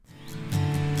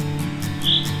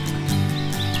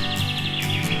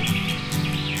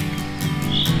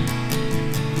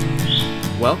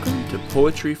Welcome to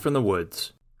Poetry from the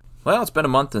Woods. Well, it's been a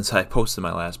month since I posted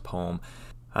my last poem.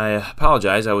 I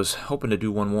apologize, I was hoping to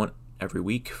do one every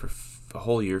week for a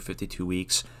whole year, 52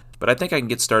 weeks, but I think I can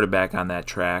get started back on that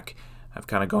track. I've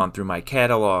kind of gone through my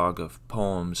catalog of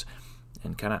poems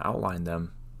and kind of outlined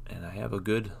them, and I have a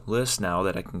good list now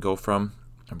that I can go from.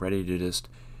 I'm ready to just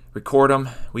record them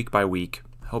week by week.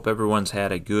 I hope everyone's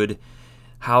had a good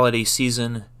holiday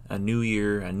season, a new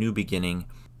year, a new beginning.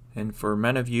 And for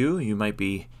many of you, you might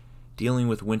be dealing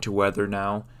with winter weather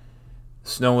now.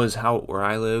 Snow is out where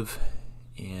I live,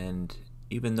 and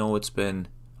even though it's been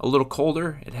a little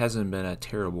colder, it hasn't been a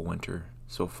terrible winter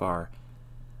so far.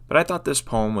 But I thought this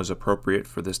poem was appropriate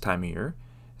for this time of year.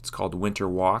 It's called Winter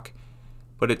Walk,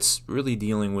 but it's really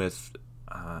dealing with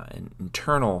an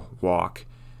internal walk,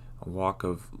 a walk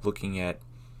of looking at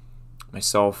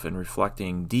myself and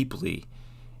reflecting deeply,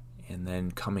 and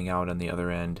then coming out on the other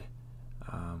end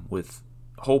with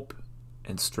hope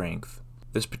and strength.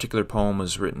 This particular poem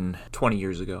was written 20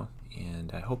 years ago,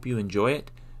 and I hope you enjoy it.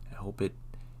 I hope it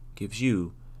gives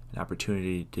you an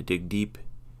opportunity to dig deep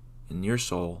in your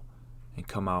soul and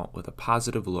come out with a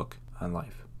positive look on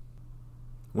life.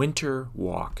 Winter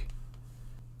Walk.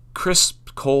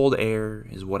 Crisp, cold air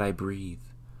is what I breathe,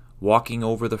 walking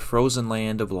over the frozen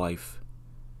land of life,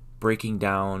 breaking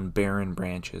down barren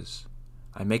branches.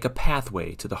 I make a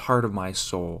pathway to the heart of my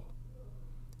soul,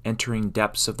 entering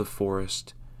depths of the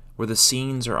forest where the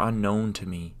scenes are unknown to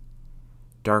me.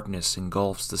 Darkness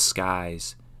engulfs the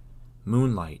skies.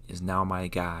 Moonlight is now my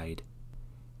guide.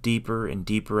 Deeper and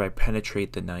deeper I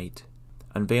penetrate the night,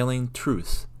 unveiling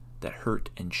truths that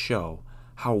hurt and show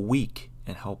how weak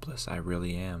and helpless I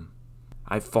really am.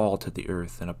 I fall to the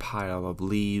earth in a pile of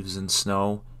leaves and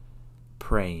snow,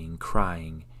 praying,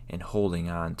 crying, and holding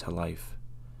on to life.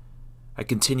 I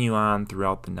continue on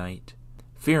throughout the night,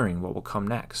 fearing what will come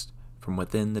next from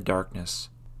within the darkness.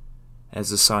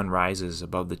 As the sun rises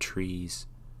above the trees,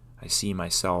 I see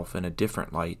myself in a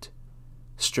different light,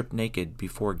 stripped naked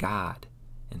before God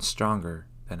and stronger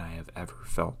than I have ever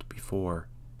felt before.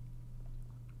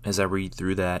 As I read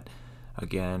through that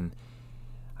again,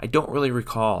 I don't really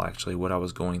recall actually what I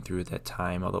was going through at that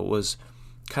time, although it was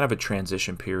kind of a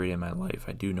transition period in my life.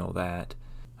 I do know that.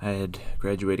 I had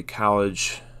graduated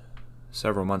college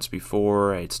several months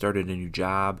before. I had started a new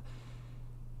job,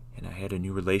 and I had a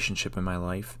new relationship in my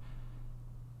life.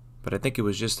 But I think it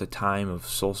was just a time of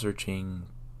soul-searching,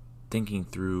 thinking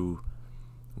through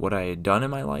what I had done in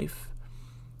my life,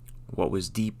 what was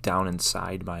deep down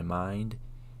inside my mind,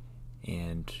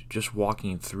 and just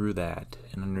walking through that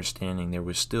and understanding there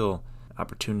was still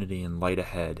opportunity and light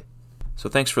ahead. So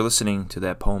thanks for listening to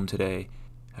that poem today.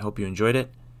 I hope you enjoyed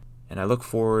it, and I look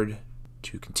forward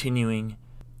to continuing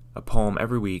a poem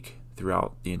every week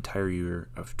throughout the entire year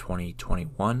of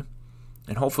 2021.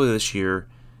 And hopefully this year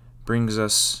brings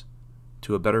us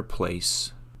to a better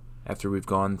place after we've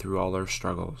gone through all our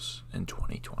struggles in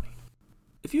 2020.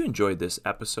 If you enjoyed this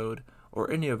episode or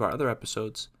any of our other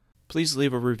episodes, please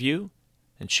leave a review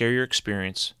and share your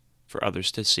experience for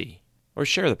others to see. Or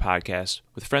share the podcast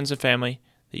with friends and family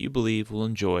that you believe will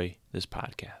enjoy this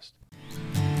podcast.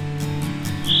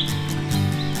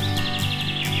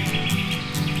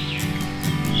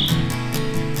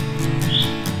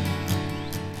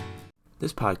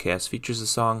 This podcast features the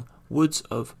song Woods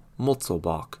of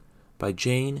Mutzelbach by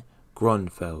Jane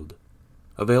Grunfeld.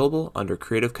 Available under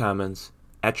Creative Commons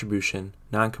Attribution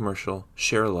Non-Commercial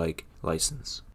Share Alike license.